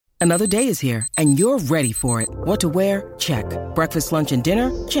Another day is here, and you're ready for it. What to wear? Check. Breakfast, lunch, and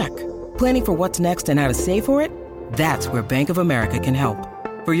dinner? Check. Planning for what's next and how to save for it? That's where Bank of America can help.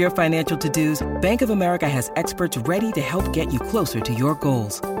 For your financial to-dos, Bank of America has experts ready to help get you closer to your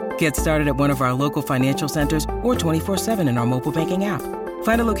goals. Get started at one of our local financial centers or 24/7 in our mobile banking app.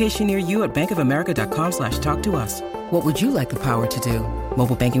 Find a location near you at bankofamerica.com/talktous. What would you like the power to do?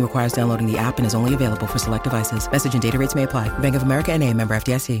 Mobile banking requires downloading the app and is only available for select devices. Message and data rates may apply. Bank of America N.A., member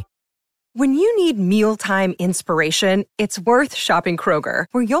FDIC. When you need mealtime inspiration, it's worth shopping Kroger,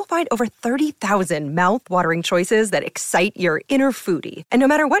 where you'll find over 30,000 mouth-watering choices that excite your inner foodie. And no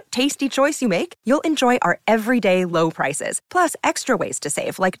matter what tasty choice you make, you'll enjoy our everyday low prices, plus extra ways to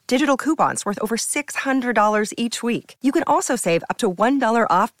save, like digital coupons worth over $600 each week. You can also save up to $1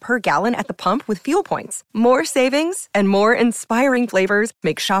 off per gallon at the pump with fuel points. More savings and more inspiring flavors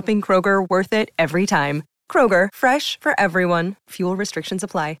make shopping Kroger worth it every time. Kroger, fresh for everyone. Fuel restrictions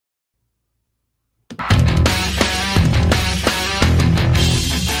apply.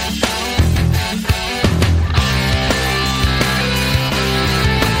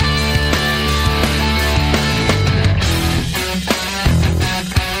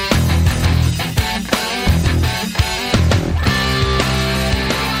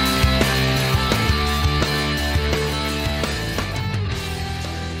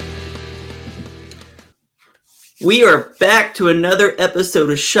 We are back to another episode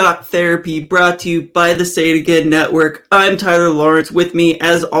of Shock Therapy, brought to you by the Say It Again Network. I'm Tyler Lawrence. With me,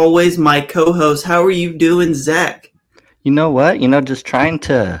 as always, my co-host. How are you doing, Zach? You know what? Just trying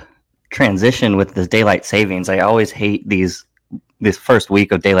to transition with this daylight savings. I always hate this first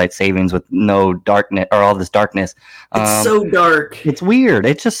week of daylight savings with no darkness or all this darkness. It's so dark. It's weird.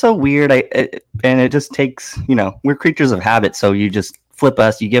 It's just so weird. And it just takes, we're creatures of habit. So you just flip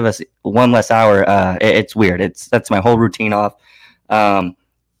us, you give us one less hour. It's weird. That's my whole routine off.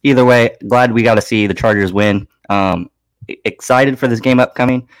 Either way, glad we got to see the Chargers win. Excited for this game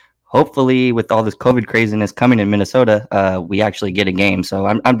upcoming. Hopefully, with all this COVID craziness coming in Minnesota, we actually get a game. So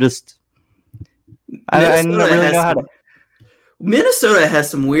I don't really know how to. Minnesota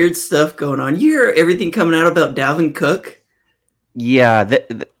has some weird stuff going on. You hear everything coming out about Dalvin Cook? Yeah,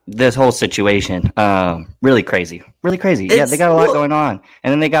 this whole situation, really crazy. Yeah, they got a lot going on,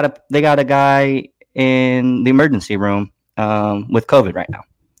 and then they got a guy in the emergency room with COVID right now.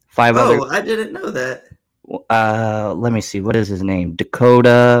 I didn't know that. Let me see. What is his name?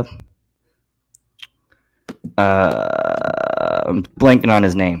 Dakota. I'm blanking on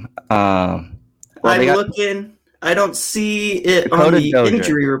his name. I'm looking. I don't see it Dakota on the Dozier.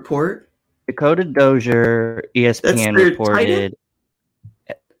 Injury report. Dakota Dozier, ESPN reported.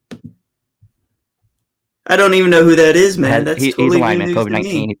 I don't even know who that is, man. He's a lineman,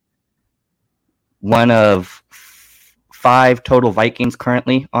 COVID-19. One of 5 total Vikings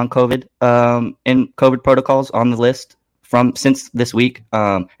currently on COVID, in COVID protocols on the list since this week.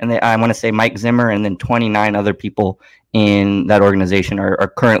 I want to say Mike Zimmer and then 29 other people in that organization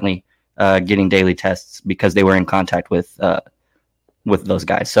are currently getting daily tests because they were in contact with those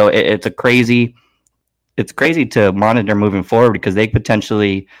guys. So it's crazy to monitor moving forward because they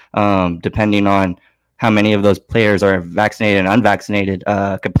potentially, depending on how many of those players are vaccinated and unvaccinated,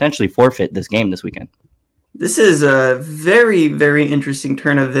 could potentially forfeit this game this weekend. This is a very, very interesting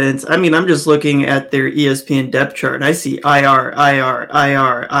turn of events. I mean, I'm just looking at their ESPN depth chart, and I see IR,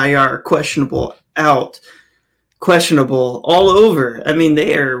 questionable, out, questionable, all over. I mean,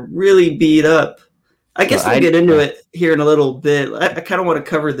 they are really beat up. I guess we'll get into it here in a little bit. I kind of want to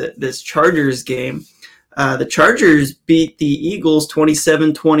cover this Chargers game. The Chargers beat the Eagles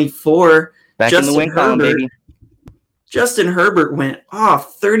 27-24. Back in the win column, baby. Justin Herbert went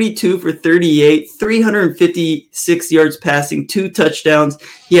off 32 for 38, 356 yards passing, 2 touchdowns.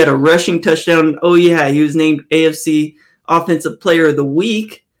 He had a rushing touchdown. Oh, yeah, he was named AFC Offensive Player of the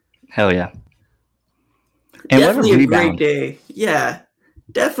Week. Hell yeah. And definitely a great day. Yeah,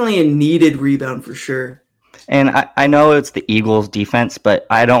 definitely a needed rebound for sure. And I know it's the Eagles defense, but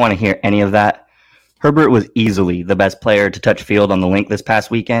I don't want to hear any of that. Herbert was easily the best player to touch field on the link this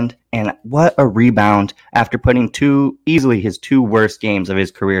past weekend. And what a rebound after putting his 2 worst games of his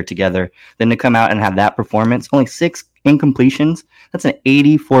career together. Then to come out and have that performance, only 6 incompletions. That's an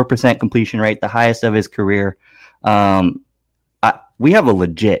 84% completion rate, the highest of his career. We have a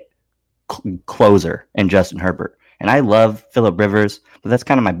legit closer in Justin Herbert. And I love Phillip Rivers, but that's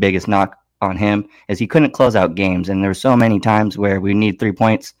kind of my biggest knock on him is he couldn't close out games. And there were so many times where we need 3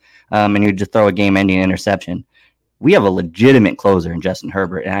 points. And he would just throw a game-ending interception. We have a legitimate closer in Justin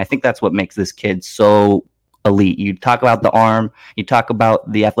Herbert, and I think that's what makes this kid so elite. You talk about the arm, you talk about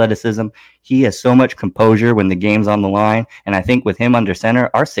the athleticism. He has so much composure when the game's on the line. And I think with him under center,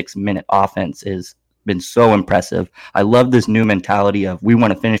 our 6-minute offense has been so impressive. I love this new mentality of we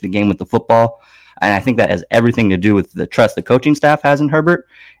want to finish the game with the football. And I think that has everything to do with the trust the coaching staff has in Herbert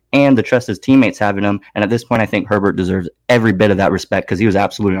and the trust his teammates have in him. And at this point, I think Herbert deserves every bit of that respect because he was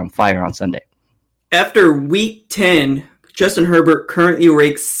absolutely on fire on Sunday. After week 10, Justin Herbert currently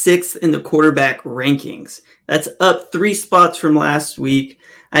ranks 6th in the quarterback rankings. That's up 3 spots from last week.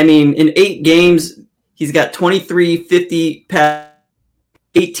 I mean, in 8 games, he's got 23, 50 pass,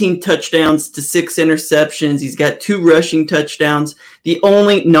 18 touchdowns to 6 interceptions. He's got 2 rushing touchdowns. The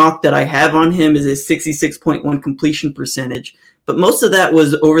only knock that I have on him is his 66.1 completion percentage. But most of that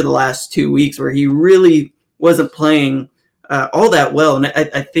was over the last 2 weeks where he really wasn't playing all that well. And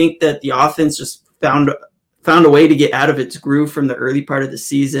I think that the offense just found a way to get out of its groove from the early part of the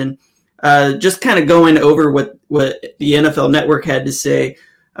season. Just kind of going over what the NFL Network had to say.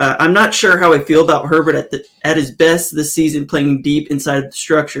 I'm not sure how I feel about Herbert at his best this season, playing deep inside of the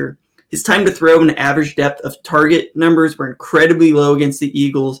structure. His time to throw and average depth of target numbers were incredibly low against the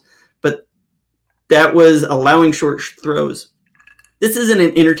Eagles, but that was allowing short throws. This isn't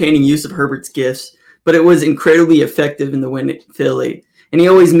an entertaining use of Herbert's gifts, but it was incredibly effective in the win at Philly. And he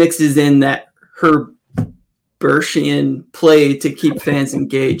always mixes in that Herbertian play to keep fans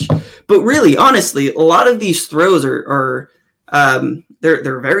engaged. But really, honestly, a lot of these throws are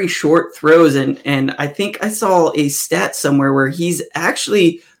they're very short throws, and I think I saw a stat somewhere where he's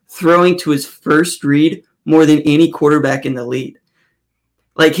actually throwing to his first read more than any quarterback in the league.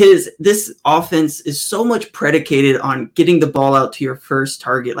 Like this offense is so much predicated on getting the ball out to your first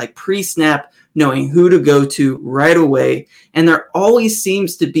target, like pre-snap, knowing who to go to right away. And there always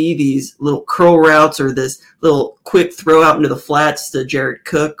seems to be these little curl routes or this little quick throw out into the flats to Jared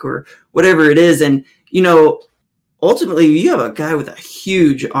Cook or whatever it is. And, ultimately you have a guy with a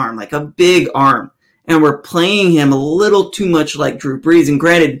huge arm, like a big arm, and we're playing him a little too much like Drew Brees. And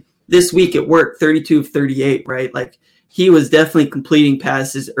granted, this week it worked, 32 of 38, right? Like he was definitely completing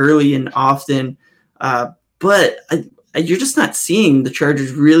passes early and often, but you're just not seeing the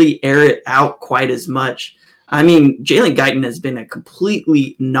Chargers really air it out quite as much. I mean, Jalen Guyton has been a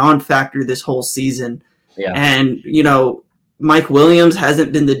completely non-factor this whole season. Yeah. And, Mike Williams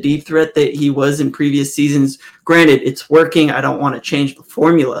hasn't been the deep threat that he was in previous seasons. Granted, it's working. I don't want to change the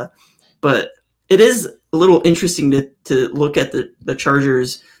formula, but it is a little interesting to look at the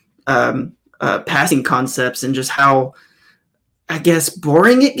Chargers' passing concepts and just how, I guess,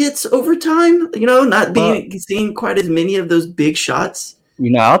 boring it gets over time. Not seeing quite as many of those big shots.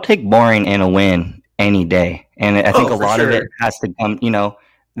 I'll take boring in a win any day, and I think a lot of it has to come.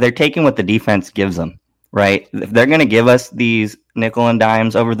 They're taking what the defense gives them. Right? If they're going to give us these nickel and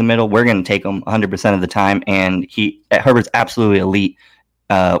dimes over the middle, we're going to take them 100% of the time. And Herbert's absolutely elite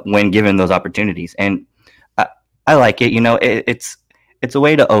when given those opportunities. And I like it. It's a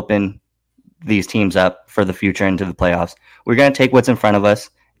way to open these teams up for the future into the playoffs. We're going to take what's in front of us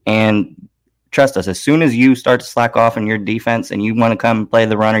and trust us. As soon as you start to slack off in your defense and you want to come and play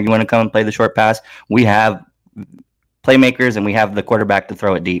the runner, you want to come and play the short pass, we have playmakers and we have the quarterback to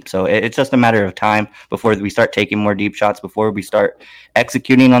throw it deep. So it's just a matter of time before we start taking more deep shots, before we start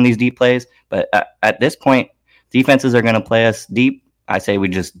executing on these deep plays. But at this point, defenses are going to play us deep. I say we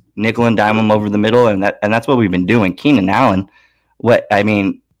just nickel and dime them over the middle, and that's what we've been doing. Keenan Allen,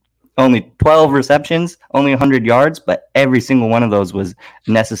 only 12 receptions, only 100 yards, but every single one of those was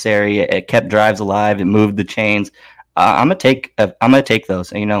necessary. It kept drives alive. It moved the chains. I'm gonna take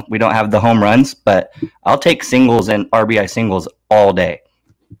those. We don't have the home runs, but I'll take singles and RBI singles all day.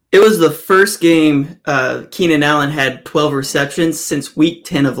 It was the first game Keenan Allen had 12 receptions since week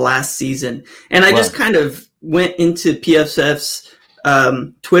 10 of last season, and I just kind of went into PFF's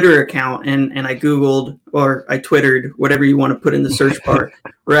Twitter account and I Googled, or I Twittered, whatever you want to put in the search bar,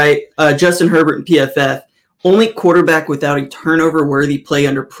 right? Justin Herbert and PFF, only quarterback without a turnover-worthy play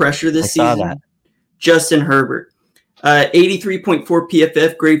under pressure this season. Saw that. Justin Herbert. 83.4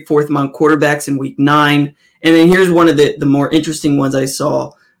 PFF, grade 4th among quarterbacks in week 9. And then here's one of the more interesting ones I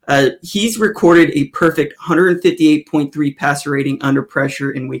saw. He's recorded a perfect 158.3 passer rating under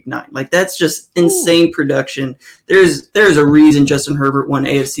pressure in week 9. Like, that's just insane production. There's a reason Justin Herbert won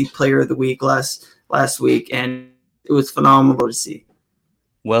AFC Player of the Week last week, and it was phenomenal to see.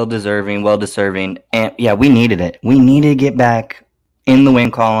 Well deserving. And yeah, we needed it. We needed to get back in the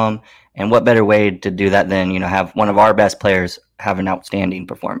win column. And what better way to do that than, have one of our best players have an outstanding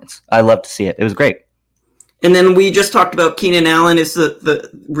performance. I love to see it. It was great. And then we just talked about Keenan Allen. Is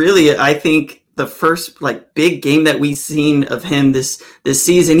really, I think, the first big game that we've seen of him this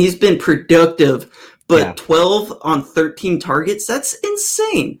season. He's been productive but 12 on 13 targets, that's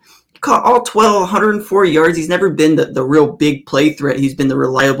insane. He caught all 12, 104 yards. He's never been the real big play threat. He's been the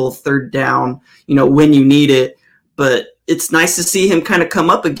reliable third down, when you need it. But it's nice to see him kind of come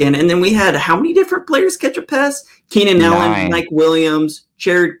up again. And then we had how many different players catch a pass? Keenan Allen, Mike Williams,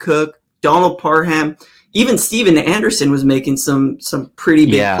 Jared Cook, Donald Parham. Even Steven Anderson was making some pretty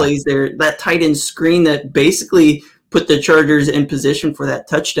big plays there. That tight end screen that basically put the Chargers in position for that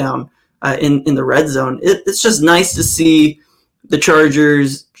touchdown in the red zone. It's just nice to see the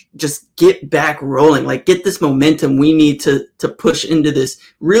Chargers just get back rolling, like get this momentum we need to push into this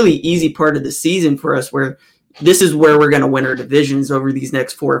really easy part of the season for us, where this is where we're going to win our divisions over these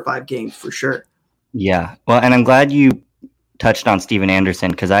next 4 or 5 games for sure. Yeah. Well, and I'm glad you touched on Steven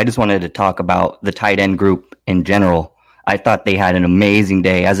Anderson, because I just wanted to talk about the tight end group in general. I thought they had an amazing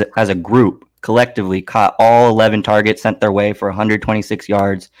day as a group. Collectively caught all 11 targets sent their way for 126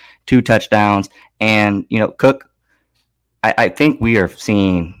 yards, 2 touchdowns. And, Cook, I think we are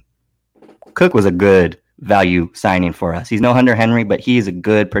seeing Cook was a good value signing for us. He's no Hunter Henry, but he is a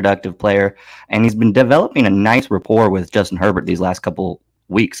good, productive player. And he's been developing a nice rapport with Justin Herbert these last couple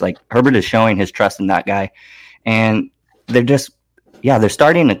weeks. Like, Herbert is showing his trust in that guy. And they're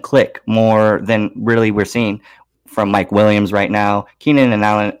starting to click more than really we're seeing from Mike Williams right now. Keenan and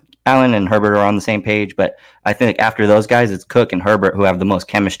Allen and Herbert are on the same page, but I think after those guys, it's Cook and Herbert who have the most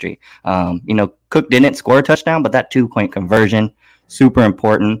chemistry. Cook didn't score a touchdown, but that 2-point conversion, super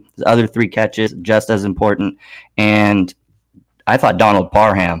important. The other 3 catches, just as important. And I thought Donald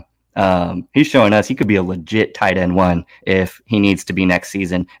Parham, he's showing us he could be a legit tight end 1 if he needs to be next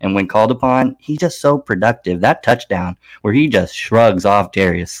season. And when called upon, he's just so productive. That touchdown where he just shrugs off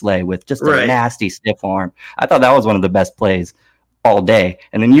Darius Slay with just a nasty stiff arm. I thought that was one of the best plays all day.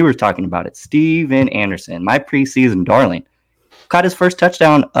 And then you were talking about it. Steven Anderson, my preseason darling, caught his first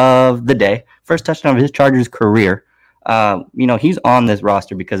touchdown of the day, first touchdown of his Chargers career. He's on this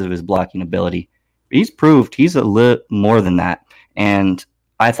roster because of his blocking ability. He's proved he's a little more than that. And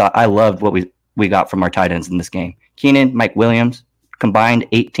I loved what we got from our tight ends in this game. Keenan, Mike Williams, combined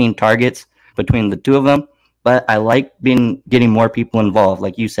 18 targets between the 2 of them. But I like getting more people involved.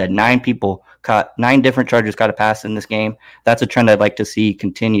 Like you said, 9 different Chargers got a pass in this game. That's a trend I'd like to see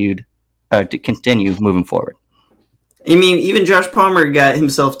continue moving forward. I mean, even Josh Palmer got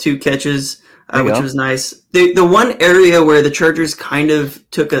himself 2 catches, which was nice. The one area where the Chargers kind of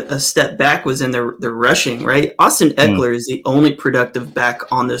took a step back was in the rushing, right? Austin Eckler is the only productive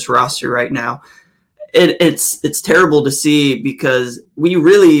back on this roster right now. It's terrible to see, because we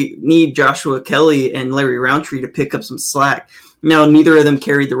really need Joshua Kelly and Larry Roundtree to pick up some slack. Now, neither of them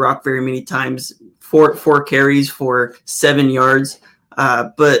carried the rock very many times. Four carries for 7 yards.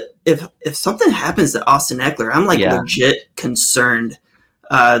 But if something happens to Austin Eckler, I'm legit concerned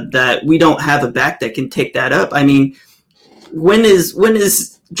that we don't have a back that can take that up. I mean, when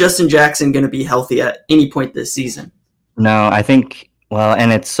is Justin Jackson going to be healthy at any point this season? No, I think,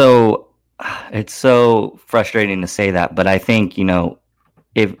 and it's so frustrating to say that, but I think,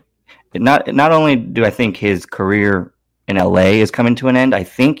 if not only do I think his career in LA is coming to an end, I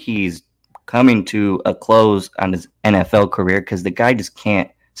think he's coming to a close on his NFL career, because the guy just can't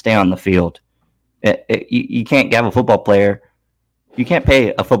stay on the field. You can't have a football player. You can't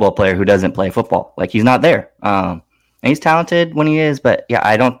pay a football player who doesn't play football. Like, he's not there. And he's talented when he is, but yeah,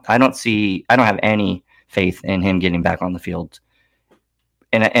 I don't have any faith in him getting back on the field.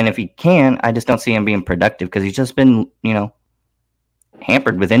 And if he can, I just don't see him being productive, because he's just been,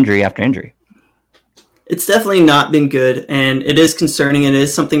 hampered with injury after injury. It's definitely not been good, and it is concerning, and it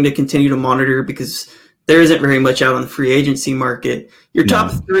is something to continue to monitor, because there isn't very much out on the free agency market. Your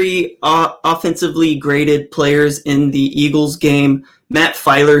top 3 offensively graded players in the Eagles game, Matt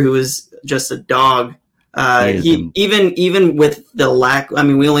Filer, who is just a dog. Even with the lack, I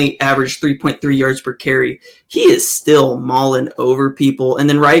mean, we only averaged 3.3 yards per carry. He is still mauling over people. And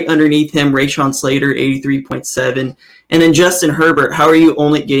then right underneath him, Rashawn Slater, 83.7. And then Justin Herbert, how are you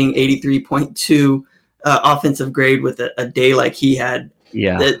only getting 83.2 offensive grade with a day like he had?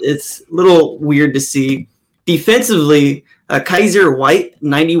 Yeah, it's a little weird to see. Defensively, Kaiser White,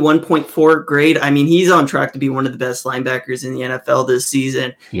 91.4 grade. I mean, he's on track to be one of the best linebackers in the NFL this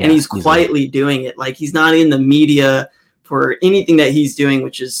season, and he's quietly doing it. Like, he's not in the media for anything that he's doing,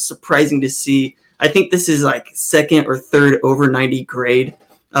 which is surprising to see. I think this is like 2nd or 3rd over 90 grade.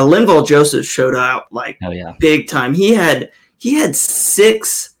 Linval Joseph showed out big time. He had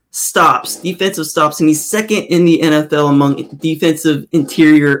 6 defensive stops, and he's 2nd in the NFL among defensive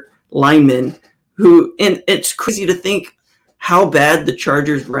interior linemen. And it's crazy to think how bad the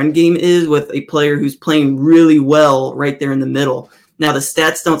Chargers' run game is with a player who's playing really well right there in the middle. Now, the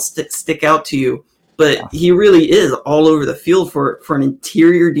stats don't stick out to you, but he really is all over the field for an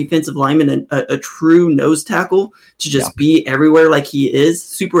interior defensive lineman and a true nose tackle to just be everywhere like he is.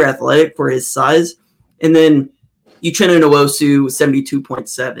 Super athletic for his size. And then Uchenna Nwosu,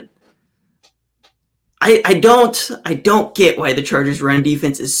 72.7. I don't get why the Chargers' run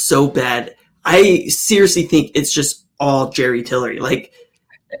defense is so bad. I seriously think it's just all Jerry Tillery. Like,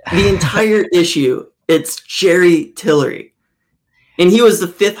 the entire issue, it's Jerry Tillery. And he was the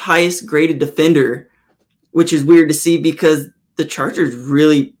 5th highest graded defender, which is weird to see because the Chargers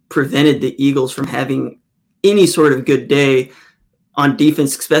really prevented the Eagles from having any sort of good day on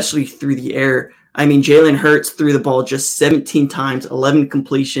defense, especially through the air. I mean, Jalen Hurts threw the ball just 17 times, 11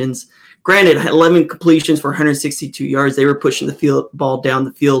 completions. Granted, 11 completions for 162 yards. They were pushing the ball down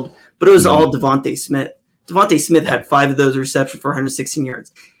the field, but it was all Devontae Smith. Devontae Smith had 5 of those receptions for 116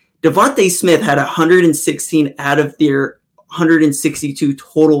 yards. Devontae Smith had 116 out of their 162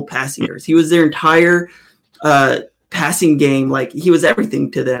 total passing yards. He was their entire passing game. Like, he was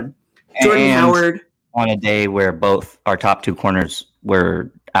everything to them. Jordan Howard. On a day where both our top 2 corners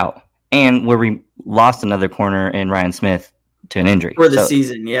were out and where we lost another corner in Ryan Smith to an injury. For the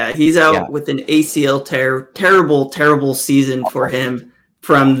season, yeah. He's out with an ACL tear. Terrible season for him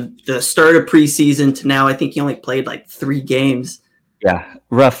from the start of preseason to now. I think he only played like 3 games. Yeah,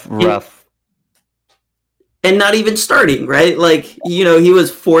 rough. And not even starting, right? Like, he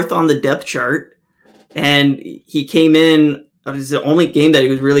was 4th on the depth chart, and he came in. It was the only game that he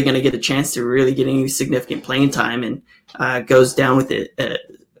was really going to get a chance to really get any significant playing time, and goes down with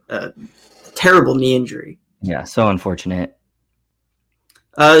a terrible knee injury. Yeah, so unfortunate.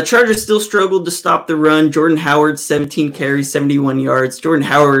 The Chargers still struggled to stop the run. Jordan Howard, 17 carries, 71 yards. Jordan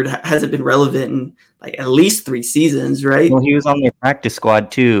Howard hasn't been relevant in like at least 3 seasons, right? Well, he was on their practice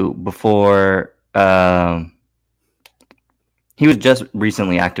squad too before. He was just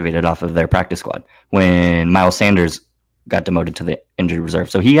recently activated off of their practice squad when Miles Sanders got demoted to the injured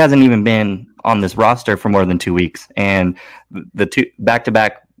reserve. So he hasn't even been on this roster for more than 2 weeks. And the 2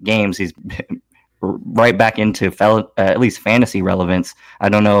 back-to-back games, he's right back into at least fantasy relevance. I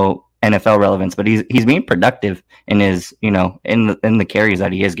don't know NFL relevance, but he's being productive in his, in the carries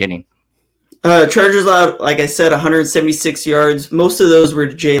that he is getting. Chargers allowed, like I said, 176 yards. Most of those were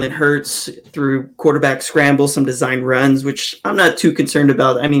to Jalen Hurts through quarterback scrambles, some design runs, which I'm not too concerned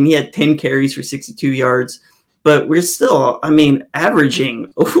about. I mean, he had 10 carries for 62 yards, but we're still,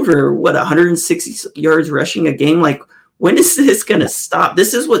 averaging over, 160 yards rushing a game. Like, when is this going to stop?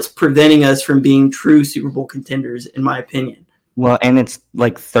 This is what's preventing us from being true Super Bowl contenders, in my opinion. Well, and it's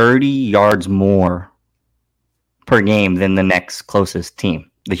like 30 yards more per game than the next closest team.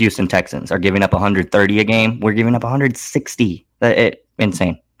 The Houston Texans are giving up 130 a game. We're giving up 160.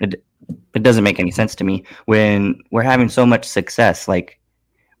 Insane. It doesn't make any sense to me when we're having so much success. Like,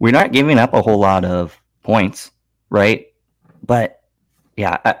 we're not giving up a whole lot of points, right? But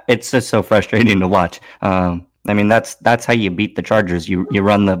yeah, it's just so frustrating to watch. That's how you beat the Chargers. You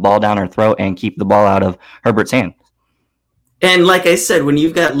run the ball down our throat and keep the ball out of Herbert's hand. And like I said, when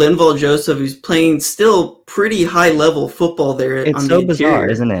you've got Linval Joseph, who's playing still pretty high-level football there, it's so bizarre,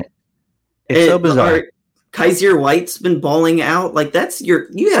 isn't it? It's so bizarre. Kaiser White's been balling out. Like,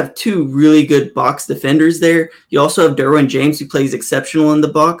 you have 2 really good box defenders there. You also have Derwin James, who plays exceptional in the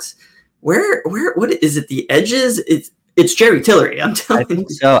box. What is it? The edges? It's Jerry Tillery. I'm telling you. I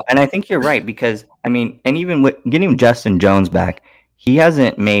think so, and I think you're right because and even with getting Justin Jones back, he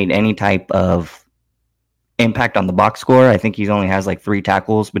hasn't made any type of impact on the box score. I think he only has like 3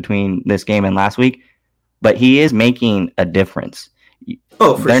 tackles between this game and last week, but he is making a difference.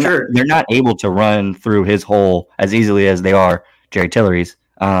 Oh, for sure. They're not able to run through his hole as easily as they are Jerry Tillery's.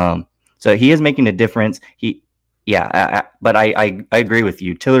 So he is making a difference. But I agree with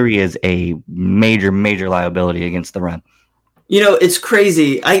you. Tillery is a major liability against the run. It's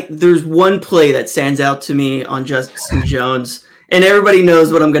crazy. There's one play that stands out to me on Justin Jones. And everybody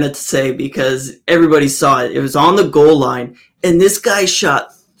knows what I'm going to say because everybody saw it. It was on the goal line, and this guy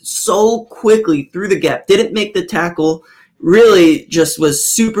shot so quickly through the gap, didn't make the tackle, really just was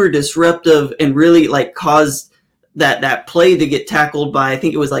super disruptive and really like caused that play to get tackled by, I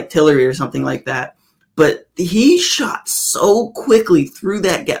think it was like Tillery or something like that. But he shot so quickly through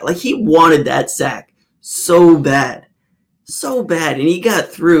that gap. Like, he wanted that sack so bad. And he got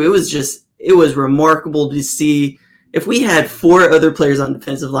through. It was remarkable to see. If we had 4 other players on the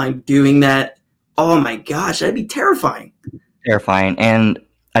defensive line doing that, oh my gosh, that'd be terrifying. And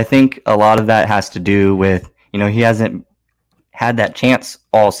I think a lot of that has to do with, he hasn't had that chance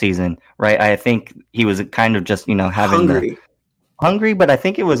all season, right? I think he was kind of just, having hungry, but I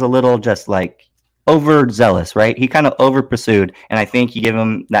think it was a little just like overzealous, right? He kind of over pursued, and I think you give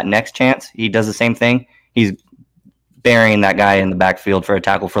him that next chance, he does the same thing. He's burying that guy in the backfield for a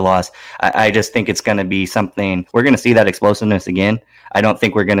tackle for loss. I just think it's going to be something. We're going to see that explosiveness again. I don't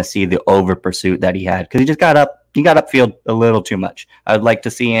think we're going to see the over pursuit that he had because he just got up. He got upfield a little too much. I'd like to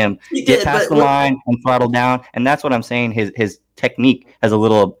see him get past the line and throttle down, and that's what I'm saying. His technique has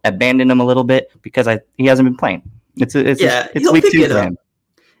abandoned him a little bit because he hasn't been playing. It's week 2 for him.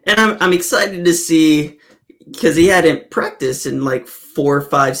 And I'm excited to see because he hadn't practiced in like 4,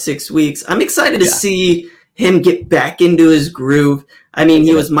 5, 6 weeks. I'm excited to see him get back into his groove. I mean,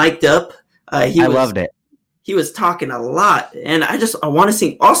 he was mic'd up. I loved it. He was talking a lot, and I want to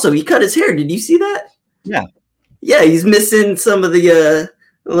see. Also, he cut his hair. Did you see that? Yeah. Yeah, he's missing some of the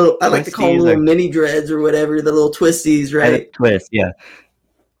little. I like to call them little mini dreads or whatever, the little twisties, right? Twist, yeah.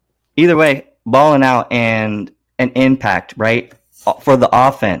 Either way, balling out and an impact, right? For the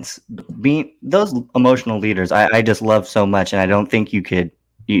offense, being those emotional leaders, I just love so much, and I don't think you could.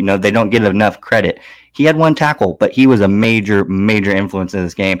 They don't get enough credit. He had 1 tackle, but he was a major, major influence in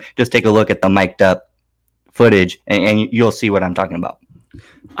this game. Just take a look at the mic'd up footage, and you'll see what I'm talking about.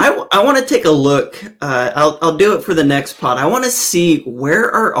 I want to take a look. I'll do it for the next pod. I want to see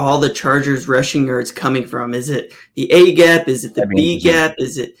where are all the Chargers rushing yards coming from. Is it the A gap? Is it the B gap?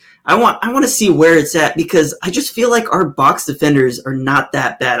 Is it? I want to see where it's at because I just feel like our box defenders are not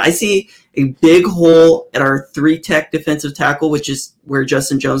that bad. I see a big hole at our 3-tech defensive tackle, which is where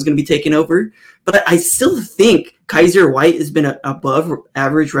Justin Jones is going to be taking over. But I still think Kaiser White has been an above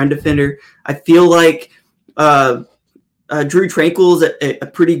average run defender. I feel like Drew Tranquil is a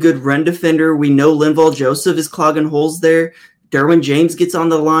pretty good run defender. We know Linval Joseph is clogging holes there. Derwin James gets on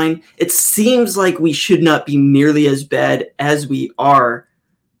the line. It seems like we should not be nearly as bad as we are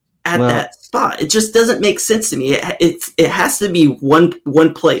at that spot. It just doesn't make sense to me. It has to be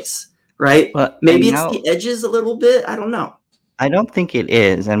one place, right? Maybe it's the edges a little bit. I don't know. I don't think it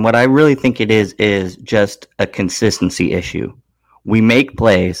is. And what I really think it is just a consistency issue. We make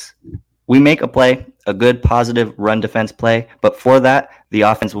plays. We make a play, a good positive run defense play, but for that, the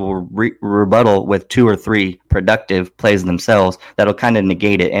offense will rebuttal with 2 or 3 productive plays themselves that'll kind of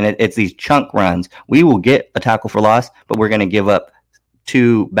negate it. And it's these chunk runs. We will get a tackle for loss, but we're going to give up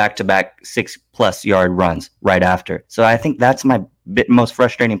 2 back-to-back 6+ yard runs right after. So I think that's my most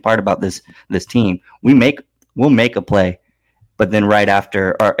frustrating part about this team. We'll make a play, but then right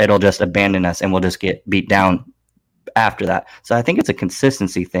after, it'll just abandon us and we'll just get beat down after that. So I think it's a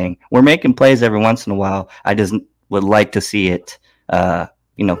consistency thing. We're making plays every once in a while. I just would like to see it,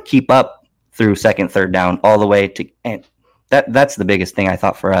 keep up through 2nd, 3rd down all the way to, and that's the biggest thing I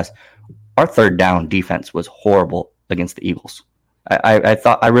thought for us. Our 3rd down defense was horrible against the Eagles.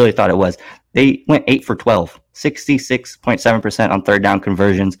 I really thought it was. They went 8 for 12, 66.7% on 3rd down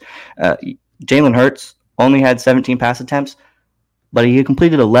conversions. Jalen Hurts only had 17 pass attempts, but he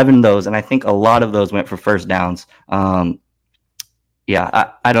completed 11 of those, and I think a lot of those went for 1st downs. I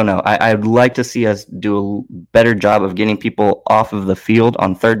don't know. I'd like to see us do a better job of getting people off of the field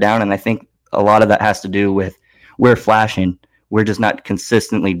on 3rd down, and I think a lot of that has to do with we're flashing. We're just not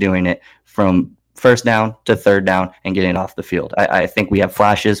consistently doing it from 1st down to 3rd down and getting it off the field. I think we have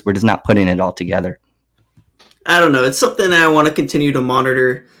flashes. We're just not putting it all together. I don't know. It's something that I want to continue to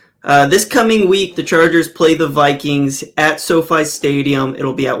monitor. This coming week, the Chargers play the Vikings at SoFi Stadium.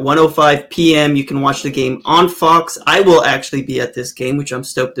 It'll be at 1:05 p.m. You can watch the game on Fox. I will actually be at this game, which I'm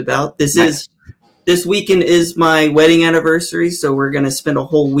stoked about. This weekend is my wedding anniversary, so we're going to spend a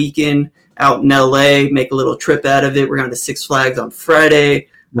whole weekend out in LA, make a little trip out of it. We're going to Six Flags on Friday.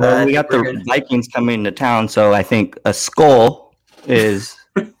 Well, we got the Vikings coming to town, so I think a skull is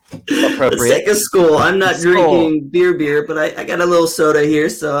appropriate. Let's take a skull. I'm not drinking beer, but I got a little soda here,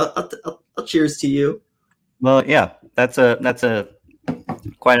 so I'll cheers to you. Well, yeah, that's a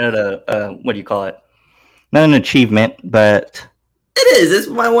quite a what do you call it? Not an achievement, but it is. It's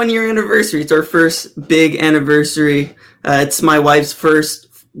my 1-year anniversary. It's our first big anniversary. It's my wife's first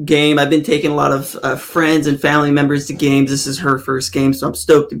game. I've been taking a lot of friends and family members to games. This is her first game, so I'm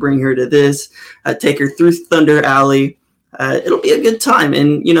stoked to bring her to this. Take her through Thunder Alley. It'll be a good time,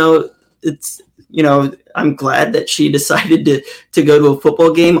 and I'm glad that she decided to go to a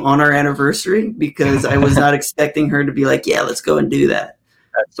football game on our anniversary because I was not expecting her to be like, yeah, let's go and do that.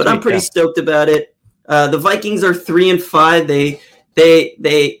 But I'm pretty stoked about it. The Vikings are 3-5.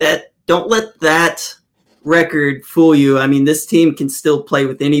 They don't let that record fool you. I mean, this team can still play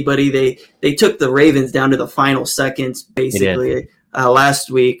with anybody. They took the Ravens down to the final seconds basically last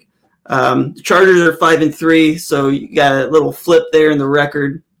week. The Chargers are 5-3, so you got a little flip there in the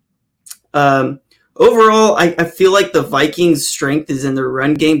record. overall, I feel like the Vikings' strength is in their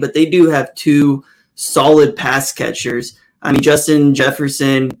run game, but they do have two solid pass catchers. I mean, Justin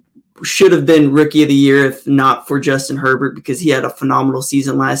Jefferson should have been Rookie of the Year if not for Justin Herbert, because he had a phenomenal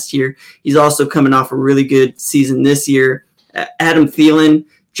season last year. He's also coming off a really good season this year. Adam Thielen,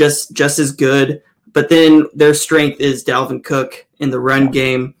 just as good. But then their strength is Dalvin Cook in the run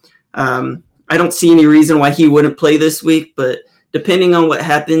game. I don't see any reason why he wouldn't play this week, but depending on what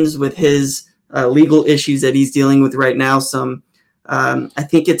happens with his legal issues that he's dealing with right now, I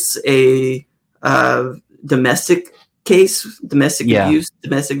think it's a domestic case, abuse,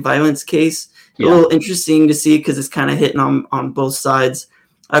 domestic violence case. A little interesting to see because it's kind of hitting on both sides.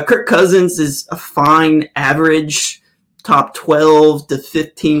 Kirk Cousins is a fine, average, top 12 to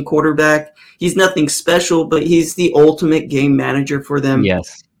 15 quarterback. He's nothing special, but he's the ultimate game manager for them.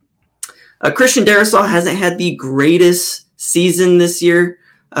 Yes. Christian Darrisaw hasn't had the greatest season this year,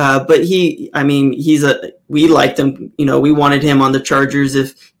 but we liked him. We wanted him on the Chargers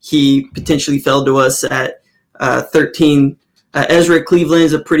if he potentially fell to us at 13. Ezra Cleveland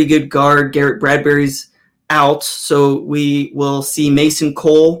is a pretty good guard. Garrett Bradbury's out, so we will see Mason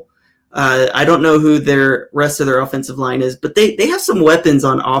Cole. I don't know who their rest of their offensive line is, but they have some weapons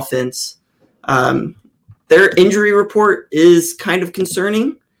on offense. Their injury report is kind of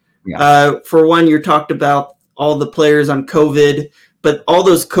concerning. Yeah. For one, you talked about all the players on COVID, but all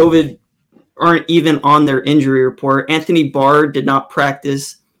those COVID aren't even on their injury report. Anthony Barr did not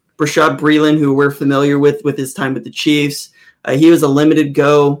practice. Rashad Breeland, who we're familiar with his time with the Chiefs, he was a limited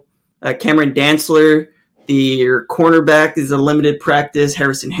go. Cameron Dantzler, the cornerback, is a limited practice.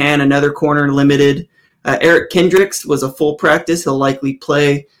 Harrison Hand, another corner, limited. Eric Kendricks was a full practice. He'll likely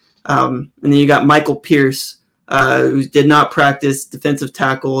play. And then you got Michael Pierce, who did not practice, defensive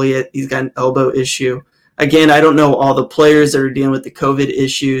tackle. He's got an elbow issue. Again, I don't know all the players that are dealing with the COVID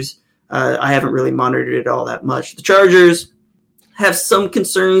issues. I haven't really monitored it all that much. The Chargers have some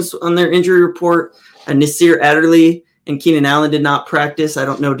concerns on their injury report. Nasir Adderley and Keenan Allen did not practice. I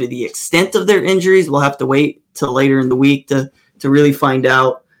don't know to the extent of their injuries. We'll have to wait till later in the week to really find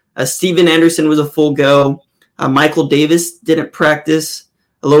out. Steven Anderson was a full go. Michael Davis didn't practice.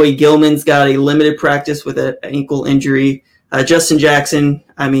 Aloy Gilman's got a limited practice with an ankle injury. Justin Jackson,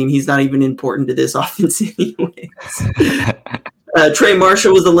 he's not even important to this offense anyways. Trey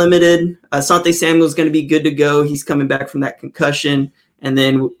Marshall was a limited. Asante Samuel's going to be good to go. He's coming back from that concussion. And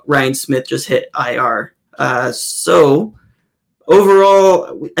then Ryan Smith just hit IR. So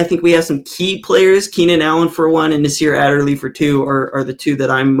overall, I think we have some key players. Keenan Allen for one and Nasir Adderley for two are the two that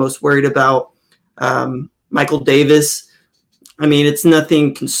I'm most worried about. Michael Davis, it's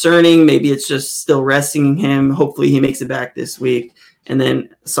nothing concerning. Maybe it's just still resting him. Hopefully he makes it back this week. And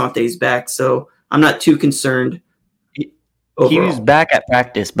then Asante's back. So I'm not too concerned. Overall. He was back at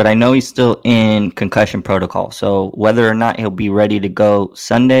practice, but I know he's still in concussion protocol. So whether or not he'll be ready to go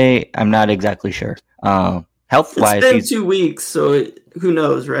Sunday, I'm not exactly sure. Health-wise, it's been 2 weeks, so who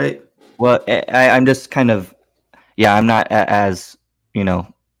knows, right? Well, I'm just kind of, I'm not as,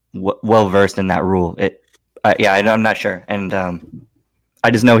 well-versed in that rule. I'm not sure. And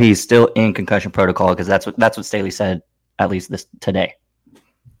I just know he's still in concussion protocol because that's what Staley said, at least today.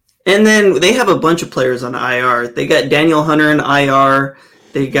 And then they have a bunch of players on IR. They got Daniel Hunter on IR.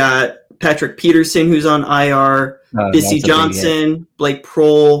 They got Patrick Peterson, who's on IR. Bissy Johnson, Blake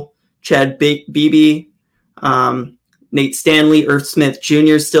Prohl, Chad Beebe, Nate Stanley, Irv Smith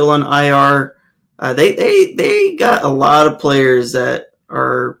Jr. still on IR. They got a lot of players that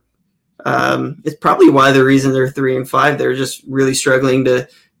are. It's probably why the reason they're 3-5. They're just really struggling to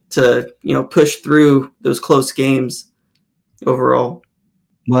push through those close games overall.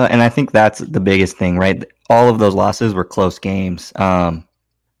 Well, and I think that's the biggest thing, right? All of those losses were close games. They're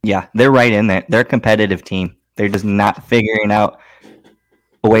right in there. They're a competitive team. They're just not figuring out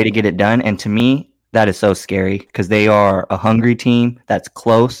a way to get it done. And to me, that is so scary because they are a hungry team that's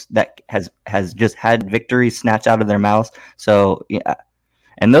close, that has just had victories snatched out of their mouths. So, yeah.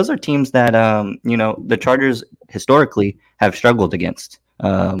 And those are teams that, the Chargers historically have struggled against.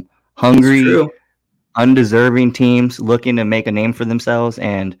 Hungry, undeserving teams looking to make a name for themselves.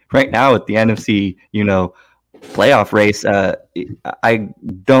 And right now at the NFC, playoff race, I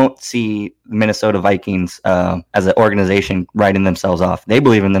don't see Minnesota Vikings as an organization writing themselves off. They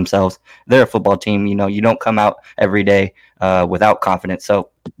believe in themselves. They're a football team. You don't come out every day without confidence. So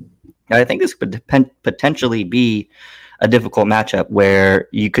I think this could potentially be a difficult matchup where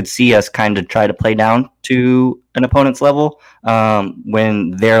you could see us kind of try to play down to an opponent's level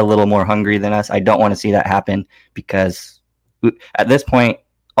when they're a little more hungry than us. I don't want to see that happen because at this point,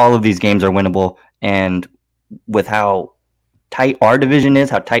 all of these games are winnable. And with how tight our division is,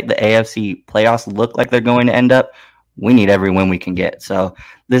 how tight the AFC playoffs look like they're going to end up, we need every win we can get. So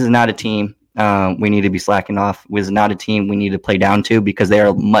this is not a team we need to be slacking off. This is not a team we need to play down to because they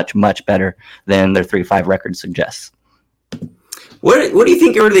are much, much better than their 3-5 record suggests. What do you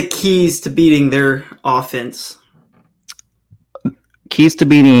think are the keys to beating their offense? Keys to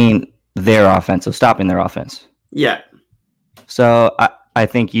beating their offense, so stopping their offense. Yeah. So I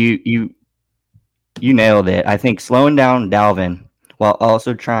think you nailed it. I think slowing down Dalvin while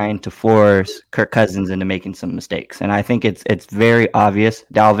also trying to force Kirk Cousins into making some mistakes. And I think it's very obvious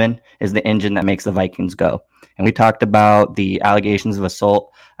Dalvin is the engine that makes the Vikings go. And we talked about the allegations of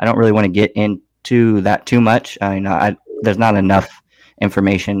assault. I don't really want to get into that too much. There's not enough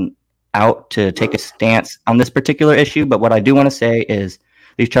information out to take a stance on this particular issue. But what I do want to say is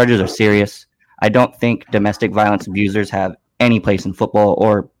these charges are serious. I don't think domestic violence abusers have any place in football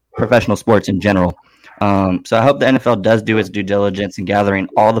or professional sports in general. So I hope the NFL does do its due diligence in gathering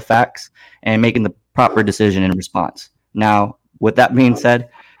all the facts and making the proper decision in response. Now, with that being said,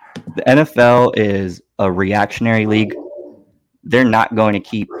 the NFL is a reactionary league. They're not going to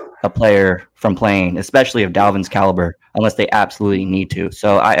keep a player from playing, especially of Dalvin's caliber, unless they absolutely need to.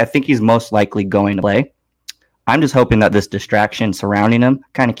 So I think he's most likely going to play. I'm just hoping that this distraction surrounding him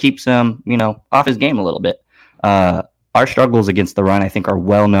kind of keeps him, off his game a little bit. Our struggles against the run, I think, are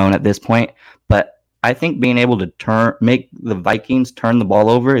well known at this point, but I think being able to make the Vikings turn the ball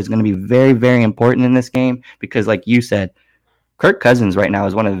over is going to be very, very important in this game because, like you said, Kirk Cousins right now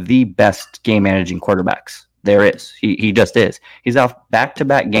is one of the best game-managing quarterbacks there is. He just is. He's off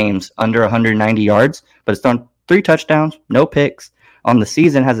back-to-back games under 190 yards, but it's thrown 3 touchdowns, no picks. On the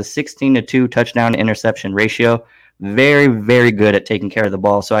season, has a 16-2 touchdown-to-interception ratio. Very, very good at taking care of the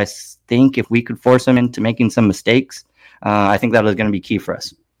ball. So I think if we could force him into making some mistakes, I think that is going to be key for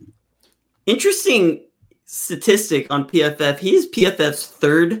us. Interesting statistic on PFF. He's PFF's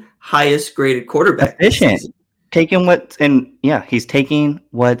 3rd highest graded quarterback. Efficient. He's taking what's in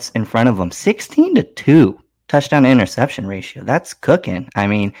front of him. 16-2 touchdown to interception ratio. That's cooking.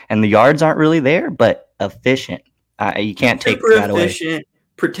 And the yards aren't really there, but efficient. You can't take that away.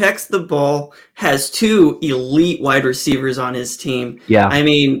 Protects the ball, has 2 elite wide receivers on his team. Yeah.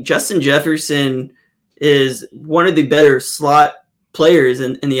 Justin Jefferson is one of the better slot players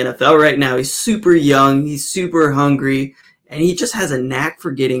in the NFL right now. He's super young, he's super hungry, and he just has a knack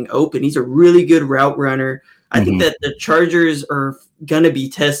for getting open. He's a really good route runner. I think that the Chargers are going to be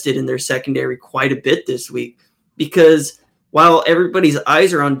tested in their secondary quite a bit this week because while everybody's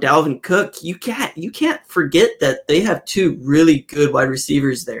eyes are on Dalvin Cook, you can't forget that they have 2 really good wide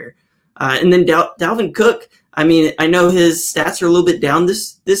receivers there. And then Dalvin Cook, I know his stats are a little bit down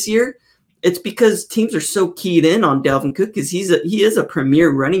this year. It's because teams are so keyed in on Dalvin Cook because he is a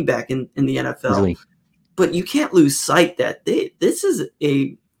premier running back in the NFL. Really? But you can't lose sight that this is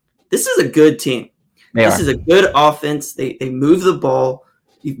a good team. This is a good offense. They move the ball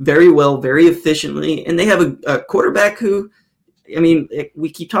very well, very efficiently, and they have a quarterback who, we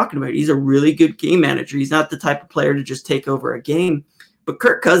keep talking about it. He's a really good game manager. He's not the type of player to just take over a game, but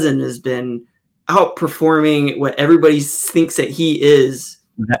Kirk Cousins has been outperforming what everybody thinks that he is.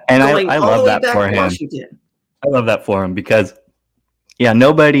 And I love that for him. Washington. I love that for him because,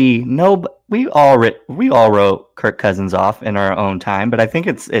 we all wrote Kirk Cousins off in our own time, but I think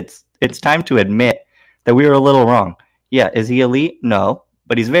it's time to admit that we were a little wrong. Yeah, is he elite? No,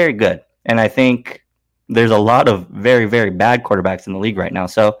 but he's very good, and I think there's a lot of very, very bad quarterbacks in the league right now.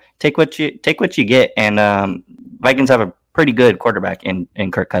 So take what you get, and Vikings have a pretty good quarterback in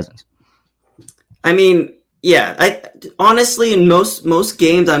Kirk Cousins. Yeah, I honestly in most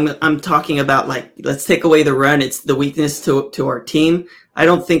games I'm talking about let's take away the run. It's the weakness to our team. I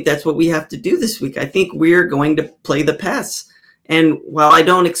don't think that's what we have to do this week. I think we're going to play the pass. And while I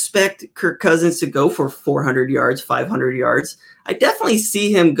don't expect Kirk Cousins to go for 400 yards, 500 yards, I definitely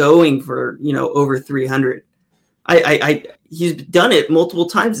see him going for over 300. He's done it multiple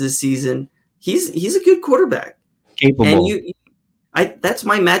times this season. He's a good quarterback. Capable. And that's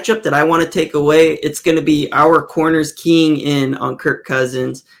my matchup that I want to take away. It's going to be our corners keying in on Kirk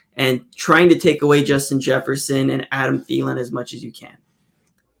Cousins and trying to take away Justin Jefferson and Adam Thielen as much as you can.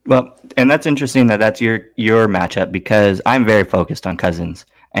 Well, and that's interesting that's your matchup because I'm very focused on Cousins.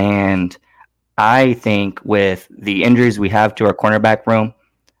 And I think with the injuries we have to our cornerback room,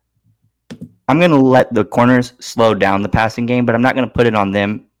 I'm going to let the corners slow down the passing game, but I'm not going to put it on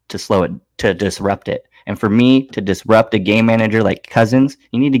them to disrupt it. And for me to disrupt a game manager like Cousins,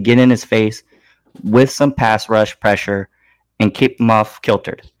 you need to get in his face with some pass rush pressure and keep him off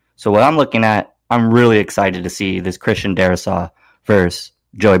kiltered. So what I'm looking at, I'm really excited to see this Christian Darrisaw versus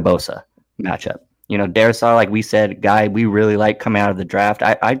Joey Bosa matchup. Darrisaw, like we said, guy we really like coming out of the draft.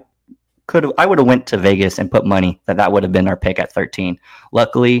 I would have went to Vegas and put money that would have been our pick at 13.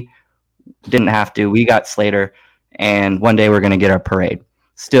 Luckily, didn't have to. We got Slater, and one day we're going to get our parade.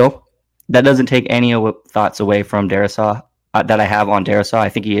 Still, that doesn't take any thoughts away from Darrisaw that I have on Darrisaw. I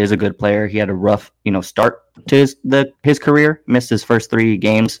think he is a good player. He had a rough, start to his career. Missed his first 3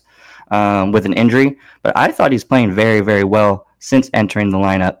 games with an injury, but I thought he's playing very, very well since entering the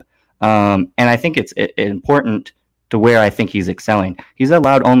lineup. And I think it's important to where I think he's excelling. He's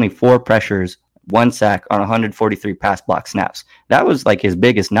allowed only 4 pressures, 1 sack on 143 pass block snaps. That was like his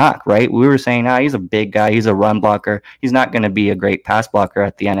biggest knock, right? We were saying, he's a big guy. He's a run blocker. He's not going to be a great pass blocker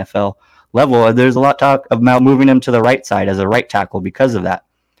at the NFL level. There's a lot of talk about moving him to the right side as a right tackle because of that.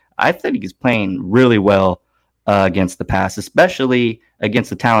 I think he's playing really well against the pass, especially against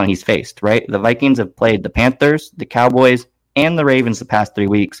the talent he's faced, right? The Vikings have played the Panthers, the Cowboys, and the Ravens the past 3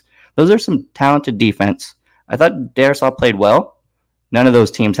 weeks. Those are some talented defense. I thought Darrisaw played well. None of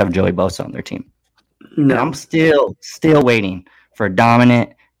those teams have Joey Bosa on their team. No. And I'm still waiting for a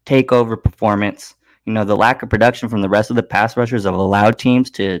dominant takeover performance. The lack of production from the rest of the pass rushers have allowed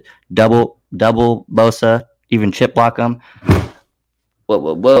teams to double Bosa, even chip block him.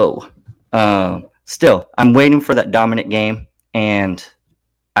 Whoa. Still, I'm waiting for that dominant game, and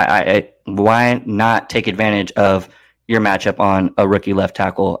I why not take advantage of your matchup on a rookie left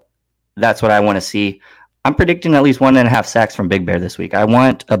tackle? That's what I want to see. I'm predicting at least 1.5 sacks from Big Bear this week. I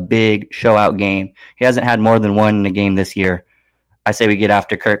want a big show-out game. He hasn't had more than 1 in a game this year. I say we get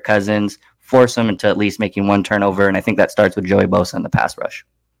after Kirk Cousins, force him into at least making 1 turnover, and I think that starts with Joey Bosa in the pass rush.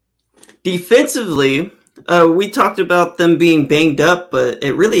 Defensively, we talked about them being banged up, but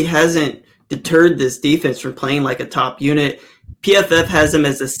it really hasn't deterred this defense from playing like a top unit. PFF has them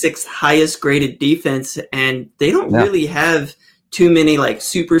as the 6th highest graded defense, and they don't really have too many like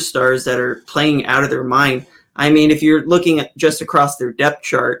superstars that are playing out of their mind. I mean, if you're looking at just across their depth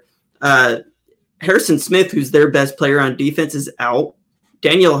chart, Harrison Smith, who's their best player on defense, is out.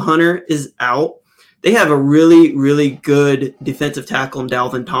 Daniel Hunter is out. They have a really, really good defensive tackle in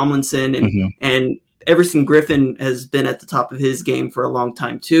Dalvin Tomlinson, and Everson Griffin has been at the top of his game for a long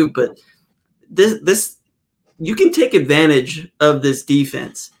time too. But this you can take advantage of this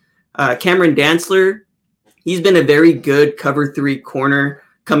defense. Cameron Dantzler, he's been a very good cover 3 corner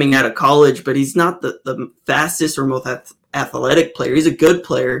coming out of college, but he's not the fastest or most athletic player. He's a good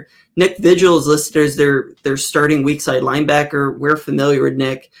player. Nick Vigil is listed as their starting weak side linebacker. We're familiar with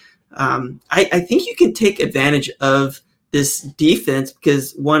Nick. I think you can take advantage of this defense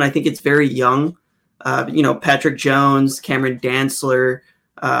because, one, I think it's very young. Patrick Jones, Cameron Dantzler,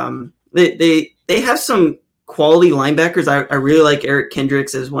 they have some quality linebackers. I really like Eric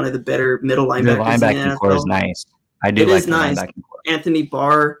Kendricks as one of the better middle linebackers. The linebacking core is nice. I do like the nice. Linebacking core. Anthony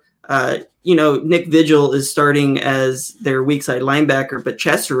Barr, Nick Vigil is starting as their weak side linebacker, but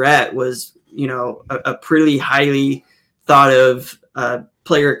Chad Surratt was, a pretty highly thought of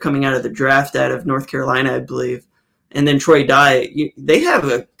player coming out of the draft out of North Carolina, I believe. And then Troy Dye, they have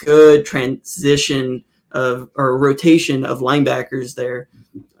a good transition or rotation of linebackers there.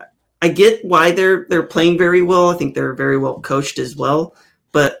 I get why they're playing very well. I think they're very well coached as well.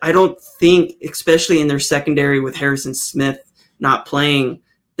 But I don't think, especially in their secondary with Harrison Smith not playing,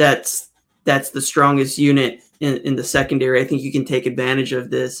 that's the strongest unit in the secondary. I think you can take advantage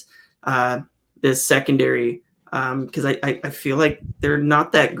of this secondary because I feel like they're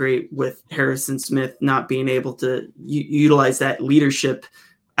not that great with Harrison Smith not being able to utilize that leadership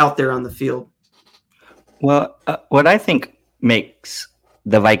out there on the field. Well, what I think makes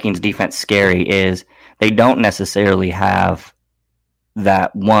the Vikings defense scary is they don't necessarily have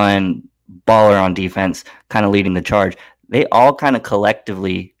that one baller on defense kind of leading the charge. They all kind of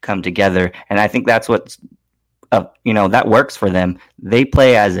collectively come together, and I think that's what's that works for them. They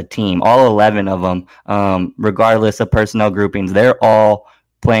play as a team, all 11 of them, regardless of personnel groupings. They're all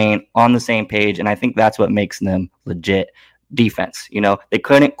playing on the same page, and I think that's what makes them legit defense. They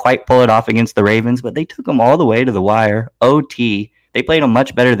couldn't quite pull it off against the Ravens, but they took them all the way to the wire. OT, they played them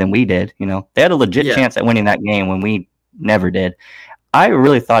much better than we did. They had a legit chance at winning that game when we never did. I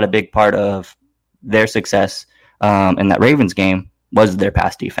really thought a big part of their success in that Ravens game was their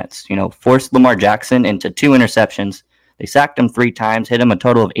pass defense. Forced Lamar Jackson into 2 interceptions. They sacked him 3 times, hit him a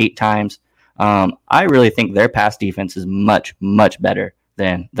total of 8 times. I really think their pass defense is much, much better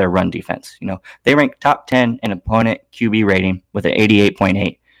than their run defense. They rank top 10 in opponent QB rating with an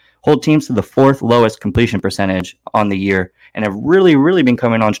 88.8. Hold teams to the 4th lowest completion percentage on the year and have really, really been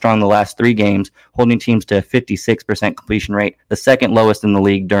coming on strong the last 3 games, holding teams to a 56% completion rate, the 2nd lowest in the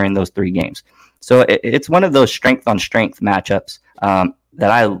league during those 3 games. So it's one of those strength-on-strength matchups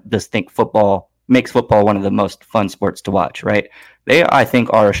that I just think football makes football one of the most fun sports to watch, right? They, I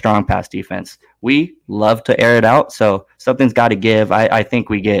think, are a strong pass defense. We love to air it out, so something's got to give. I think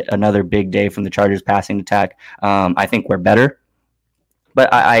we get another big day from the Chargers passing attack. I think we're better,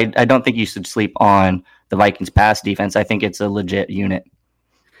 but I don't think you should sleep on the Vikings pass defense. I think it's a legit unit.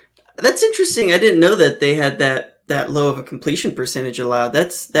 That's interesting. I didn't know that they had that low of a completion percentage allowed.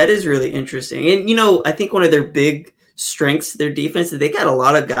 That is really interesting. And I think one of their big strengths, their defense, is they got a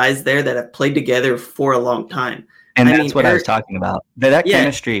lot of guys there that have played together for a long time. And that's what I was talking about. That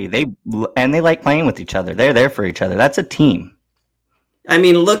chemistry, they like playing with each other. They're there for each other. That's a team. I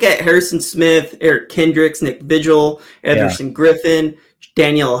mean, look at Harrison Smith, Eric Kendricks, Nick Vigil, Ederson Griffin,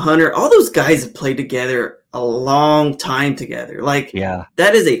 Daniel Hunter. All those guys have played together a long time together.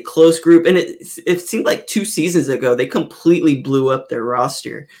 That is a close group. And it seemed like 2 seasons ago, they completely blew up their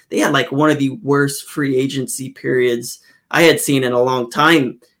roster. They had one of the worst free agency periods I had seen in a long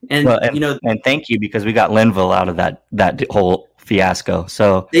time. And and thank you, because we got Linville out of that whole fiasco.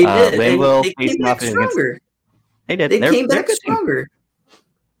 So they did. Linville they came back stronger. They did. They came back stronger.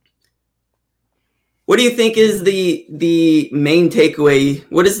 What do you think is the main takeaway?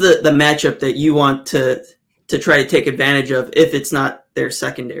 What is the matchup that you want to try to take advantage of if it's not their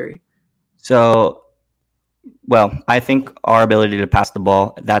secondary? So, well, I think our ability to pass the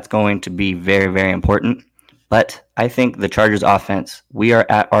ball, that's going to be very, very important. But I think the Chargers offense, we are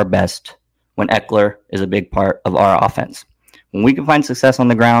at our best when Eckler is a big part of our offense. When we can find success on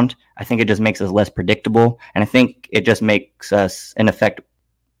the ground, I think it just makes us less predictable. And I think it just makes us, in effect,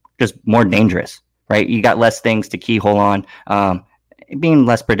 just more dangerous, right? You got less things to keyhole on. Being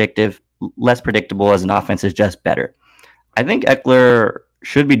less predictable as an offense is just better. I think Eckler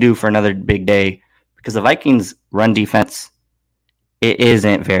should be due for another big day, because the Vikings run defense, it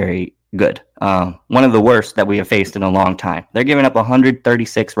isn't very good. One of the worst that we have faced in a long time. They're giving up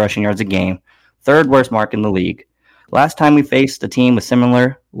 136 rushing yards a game, third worst mark in the league. Last time we faced a team with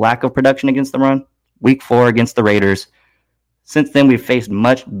similar lack of production against the run, week 4 against the Raiders. Since then, we've faced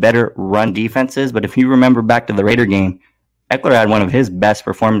much better run defenses. But if you remember back to the Raider game, Eckler had one of his best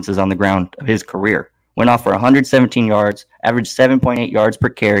performances on the ground of his career. Went off for 117 yards, averaged 7.8 yards per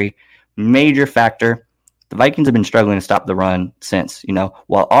carry. Major factor. The Vikings have been struggling to stop the run since,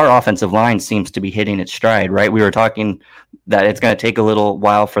 while our offensive line seems to be hitting its stride, right? We were talking that it's going to take a little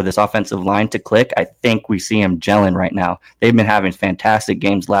while for this offensive line to click. I think we see them gelling right now. They've been having fantastic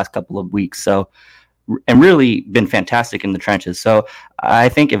games the last couple of weeks. So, and really been fantastic in the trenches. So I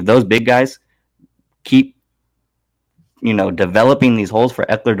think if those big guys keep, developing these holes for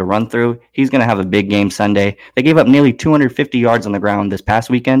Eckler to run through, he's going to have a big game Sunday. They gave up nearly 250 yards on the ground this past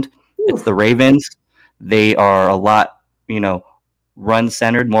weekend. It's the Ravens. They are a lot,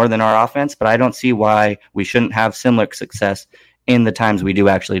 run-centered more than our offense, but I don't see why we shouldn't have similar success in the times we do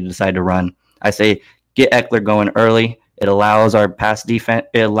actually decide to run. I say get Eckler going early. It allows our pass defense.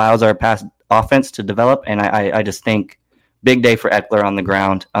 It allows our pass offense to develop, and I just think big day for Eckler on the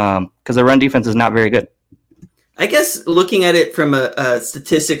ground because the run defense is not very good. I guess looking at it from a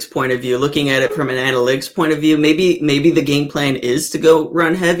statistics point of view, looking at it from an analytics point of view, maybe the game plan is to go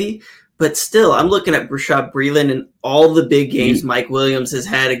run heavy. But still, I'm looking at Rashad Breeland and all the big games Mike Williams has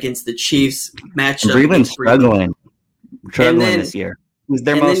had against the Chiefs matchup. Breeland's struggling this year. He's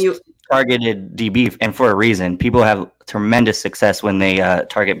their most targeted DB, and for a reason. People have tremendous success when they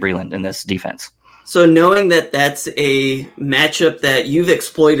target Breeland in this defense. So knowing that that's a matchup that you've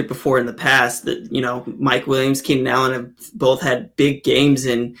exploited before in the past, that Mike Williams, Keenan Allen have both had big games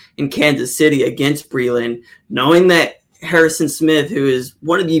in Kansas City against Breeland, knowing that Harrison Smith, who is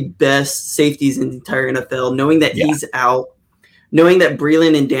one of the best safeties in the entire NFL, knowing that he's out, knowing that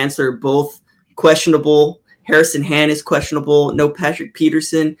Breeland and Dantzler are both questionable, Harrison Hand is questionable, no Patrick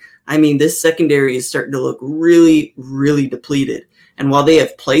Peterson. I mean, this secondary is starting to look really, really depleted. And while they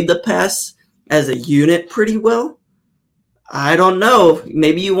have played the pass as a unit pretty well, I don't know.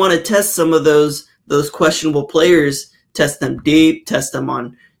 Maybe you want to test some of those questionable players, test them deep, test them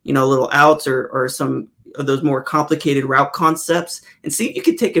on little outs or some of those more complicated route concepts, and see if you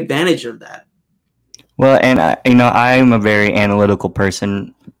can take advantage of that. Well, and I'm a very analytical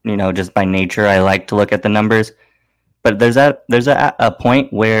person, just by nature. I like to look at the numbers, but there's a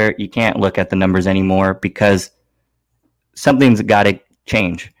point where you can't look at the numbers anymore because something's got to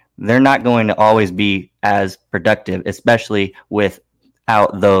change. They're not going to always be as productive, especially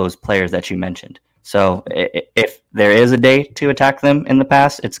without those players that you mentioned. So if there is a day to attack them in the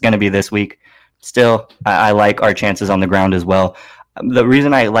past, it's going to be this week. Still, I like our chances on the ground as well. The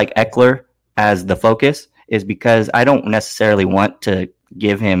reason I like Eckler as the focus is because I don't necessarily want to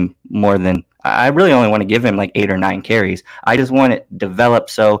give him more than I really only want to give him like 8 or 9 carries. I just want it developed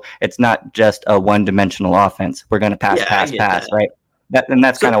so it's not just a one-dimensional offense. We're going to pass, right?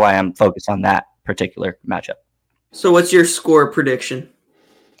 That's kind of why I'm focused on that particular matchup. So what's your score prediction?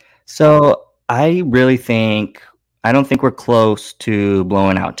 So I don't think we're close to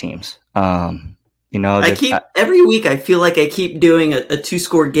blowing out teams. Every week I feel like I keep doing a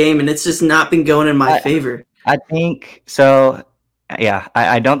 2-score game, and it's just not been going in my favor. I think so. Yeah,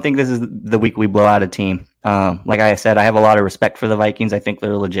 I don't think this is the week we blow out a team. Like I said, I have a lot of respect for the Vikings. I think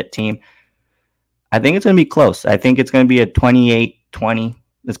they're a legit team. I think it's going to be close. I think it's going to be a 28-20.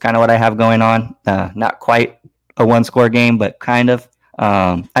 That's kind of what I have going on. Not quite a 1-score game, but kind of.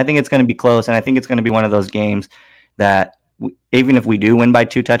 I think it's going to be close, and I think it's going to be one of those games that even if we do win by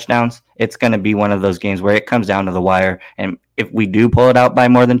 2 touchdowns, it's going to be one of those games where it comes down to the wire. And if we do pull it out by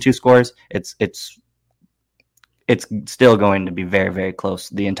more than 2 scores, it's still going to be very, very close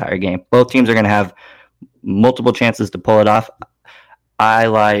the entire game. Both teams are going to have multiple chances to pull it off. I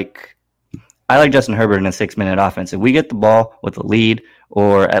like Justin Herbert in a 6-minute offense. If we get the ball with a lead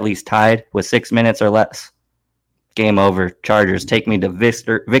or at least tied with 6 minutes or less, game over. Chargers, take me to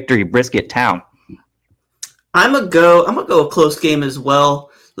Victory Brisket Town. I'm gonna go a close game as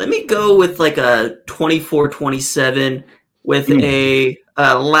well. Let me go with like a 24-27 with a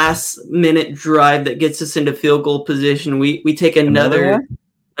last minute drive that gets us into field goal position. We take another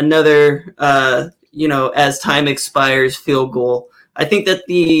as time expires field goal. I think that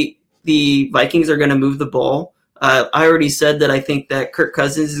the Vikings are going to move the ball. I already said that I think that Kirk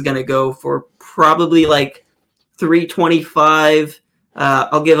Cousins is going to go for probably like 325.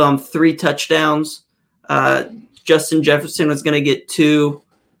 I'll give him 3 touchdowns. Justin Jefferson was going to get 2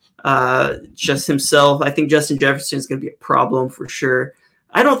 just himself. I think Justin Jefferson is going to be a problem for sure.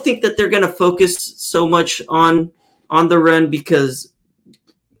 I don't think that they're going to focus so much on the run because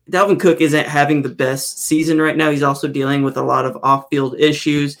Dalvin Cook isn't having the best season right now. He's also dealing with a lot of off-field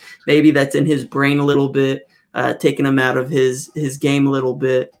issues. Maybe that's in his brain a little bit, taking him out of his game a little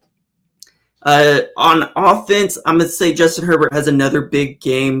bit. On offense, I'm going to say Justin Herbert has another big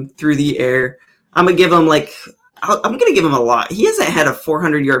game through the air. I'm going to give him a lot. He hasn't had a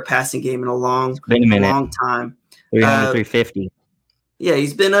 400-yard passing game in a long time. 350. Yeah,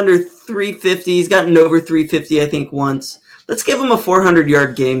 he's been under 350. He's gotten over 350, I think, once. Let's give him a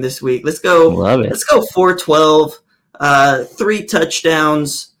 400-yard game this week. Let's go. Love it. Let's go 412, 3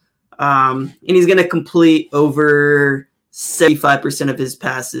 touchdowns, and he's going to complete over 75% of his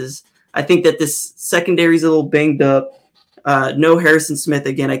passes. I think that this secondary is a little banged up. No Harrison Smith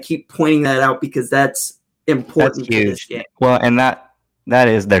again. I keep pointing that out because that's important. That's huge. To this game. Well, and that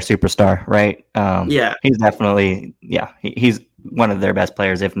is their superstar, right? Yeah, he's definitely he's one of their best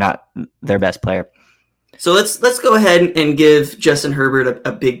players, if not their best player. So let's go ahead and give Justin Herbert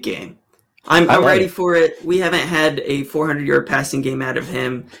a big game. I'm ready for it. We haven't had a 400-yard passing game out of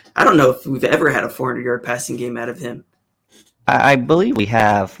him. I don't know if we've ever had a 400-yard passing game out of him. I believe we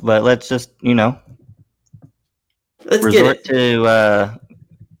have, but let's just resort to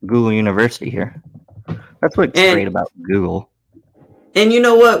Google University here. That's what's great about Google. And you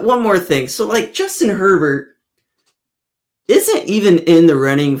know what? One more thing. So, like, Justin Herbert isn't even in the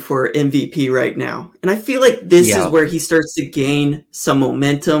running for MVP right now. And I feel like this is where he starts to gain some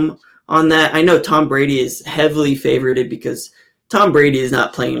momentum on that. I know Tom Brady is heavily favored because Tom Brady is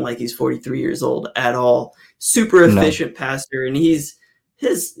not playing like he's 43 years old at all. Super efficient passer, and his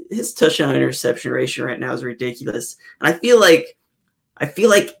touchdown interception ratio right now is ridiculous. And I feel like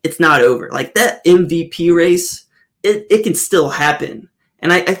it's not over. Like that MVP race, it can still happen.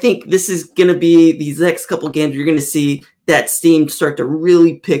 And I think this is going to be these next couple of games. You're going to see that steam start to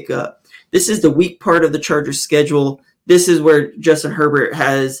really pick up. This is the weak part of the Chargers schedule. This is where Justin Herbert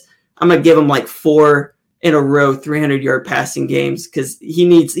I'm going to give him like 4 in a row 300-yard passing games because he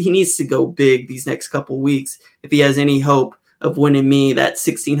needs to go big these next couple weeks if he has any hope of winning me that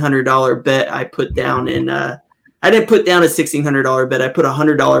 $1,600 bet I put down in. I didn't put down a $1,600 bet. I put a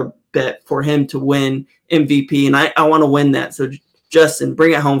 $100 bet for him to win MVP, and I want to win that. So Justin,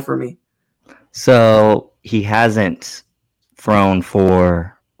 bring it home for me. So he hasn't thrown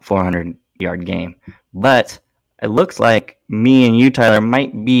for 400-yard game, but it looks like me and you, Tyler,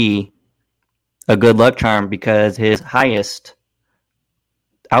 might be a good luck charm because his highest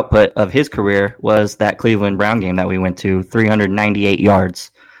output of his career was that Cleveland Brown game that we went to, 398 yards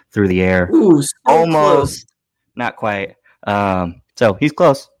through the air. Ooh, so almost, close. Not quite. So he's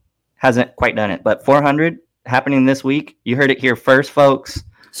close. Hasn't quite done it, but 400 happening this week. You heard it here first, folks.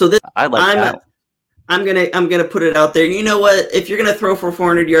 So this, that. I'm gonna put it out there. You know what? If you're gonna throw for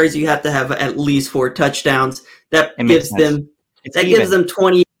 400 yards, you have to have at least 4 touchdowns. That gives them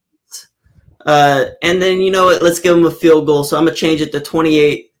 20. And then, you know what? Let's give them a field goal. So I'm going to change it to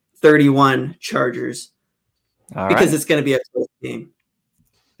 28-31 Chargers. All because right. It's going to be a close game.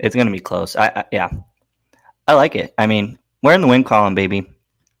 It's going to be close. Yeah. I like it. I mean, we're in the win column, baby.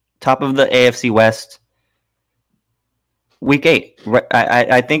 Top of the AFC West. Week 8.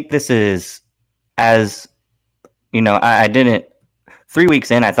 I think this is as, you know, I didn't. 3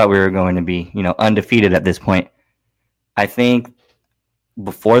 weeks in, I thought we were going to be, you know, undefeated at this point. I think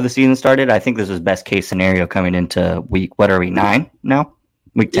before the season started, I think this was best case scenario coming into week, what are we, 9 now?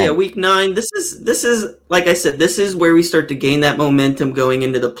 Week 10. Yeah, week 9. This is like I said, this is where we start to gain that momentum going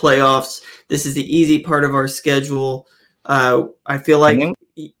into the playoffs. This is the easy part of our schedule. I feel like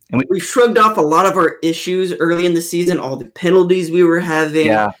we shrugged off a lot of our issues early in the season, all the penalties we were having.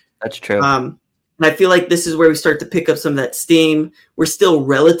 Yeah, that's true. And I feel like this is where we start to pick up some of that steam. We're still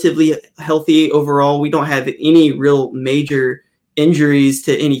relatively healthy overall. We don't have any real major injuries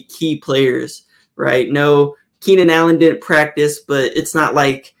to any key players, right? No, Keenan Allen didn't practice, but it's not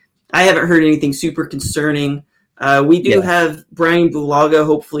like I haven't heard anything super concerning. We do have Brian Bulaga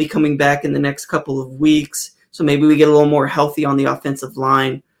hopefully coming back in the next couple of weeks. So maybe we get a little more healthy on the offensive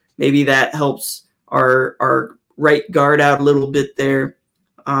line. Maybe that helps our right guard out a little bit there.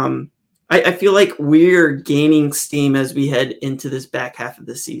 I feel like we're gaining steam as we head into this back half of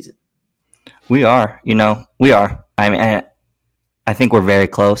the season. We are. I mean, I think we're very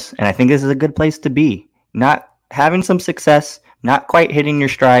close, and I think this is a good place to be. Not having some success, not quite hitting your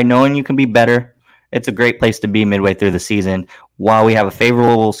stride, knowing you can be better. It's a great place to be midway through the season while we have a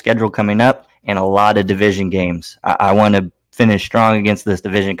favorable schedule coming up and a lot of division games. I want to finish strong against this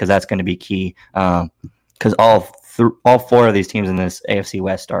division because that's going to be key. Because all 4 of these teams in this AFC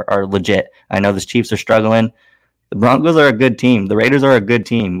West are legit. I know the Chiefs are struggling. The Broncos are a good team. The Raiders are a good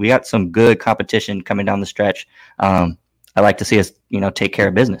team. We got some good competition coming down the stretch. I like to see us, take care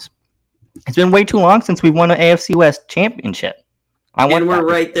of business. It's been way too long since we've won an AFC West championship. We're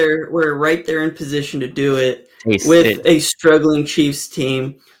right there. We're right there in position to do it with a struggling Chiefs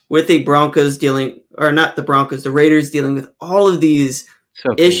team, with a Broncos the Raiders dealing with all of these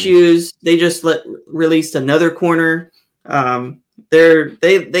issues. They just released another corner.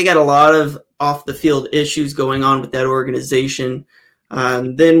 They got a lot of off the field issues going on with that organization.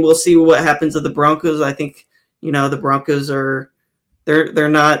 Then we'll see what happens to the Broncos. I think the Broncos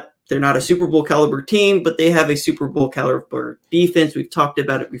they're not a Super Bowl caliber team, but they have a Super Bowl caliber defense. We've talked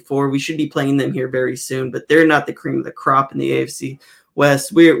about it before. We should be playing them here very soon, but they're not the cream of the crop in the AFC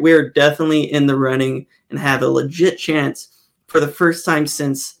West. We're definitely in the running and have a legit chance for the first time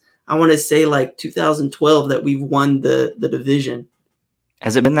since I want to say like 2012 that we've won the division.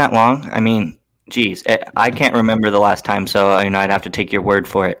 Has it been that long? I mean, geez, I can't remember the last time, so I'd have to take your word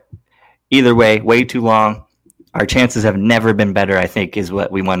for it. Either way, way too long. Our chances have never been better, I think, is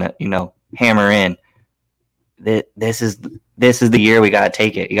what we want to, hammer in. This is the year we got to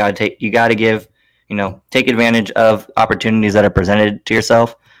take it. You got to give, take advantage of opportunities that are presented to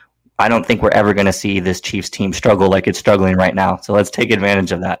yourself. I don't think we're ever going to see this Chiefs team struggle like it's struggling right now. So let's take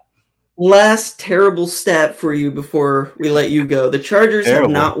advantage of that. Last terrible stat for you before we let you go. The Chargers have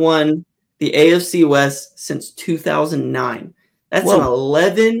not won the AFC West since 2009. That's an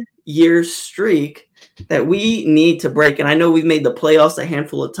 11-year streak that we need to break. And I know we've made the playoffs a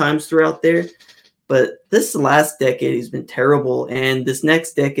handful of times throughout there, but this last decade has been terrible. And this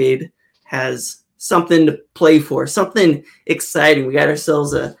next decade has something to play for, something exciting. We got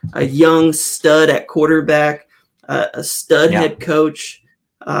ourselves a young stud at quarterback, a stud head coach,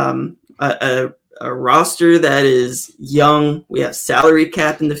 a roster that is young. We have salary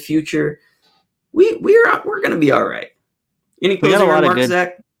cap in the future. We're going to be all right. Any closing remarks,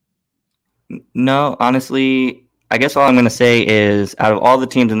 Zach? No, honestly, I guess all I'm going to say is out of all the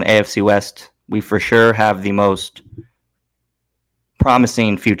teams in the AFC West, we for sure have the most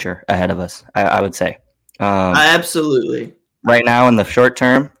promising future ahead of us, I would say. Absolutely. Right now in the short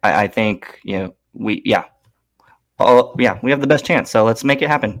term, I think, we have the best chance. So let's make it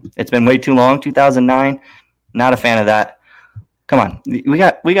happen. It's been way too long. 2009, not a fan of that. Come on.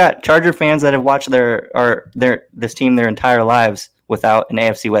 We got Charger fans that have watched this team their entire lives without an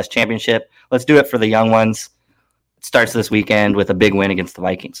AFC West championship. Let's do it for the young ones. It starts this weekend with a big win against the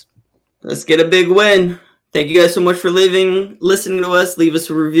Vikings. Let's get a big win. Thank you guys so much for listening to us. Leave us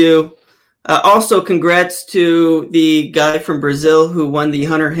a review. Also, congrats to the guy from Brazil who won the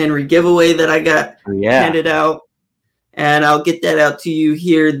Hunter Henry giveaway that I got handed out. And I'll get that out to you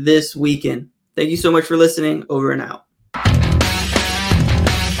here this weekend. Thank you so much for listening. Over and out.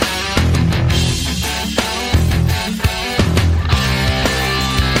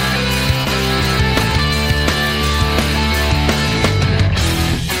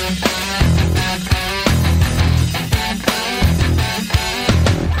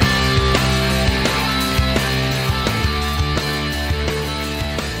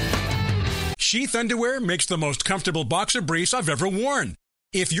 Sheath Underwear makes the most comfortable boxer briefs I've ever worn.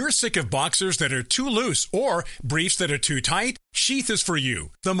 If you're sick of boxers that are too loose or briefs that are too tight, Sheath is for you.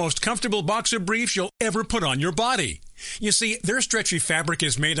 The most comfortable boxer briefs you'll ever put on your body. You see, their stretchy fabric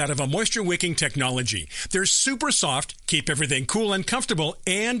is made out of a moisture-wicking technology. They're super soft, keep everything cool and comfortable,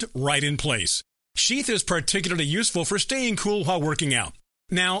 and right in place. Sheath is particularly useful for staying cool while working out.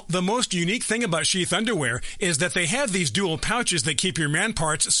 Now, the most unique thing about Sheath Underwear is that they have these dual pouches that keep your man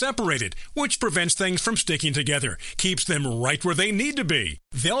parts separated, which prevents things from sticking together, keeps them right where they need to be.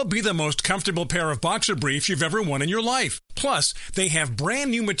 They'll be the most comfortable pair of boxer briefs you've ever worn in your life. Plus, they have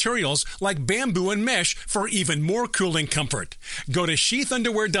brand new materials like bamboo and mesh for even more cooling comfort. Go to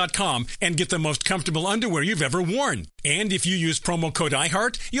sheathunderwear.com and get the most comfortable underwear you've ever worn. And if you use promo code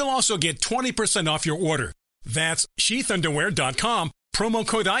iHeart, you'll also get 20% off your order. That's sheathunderwear.com. Promo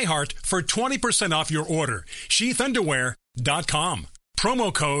code iHeart for 20% off your order. sheathunderwear.com.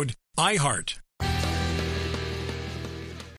 Promo code iHeart.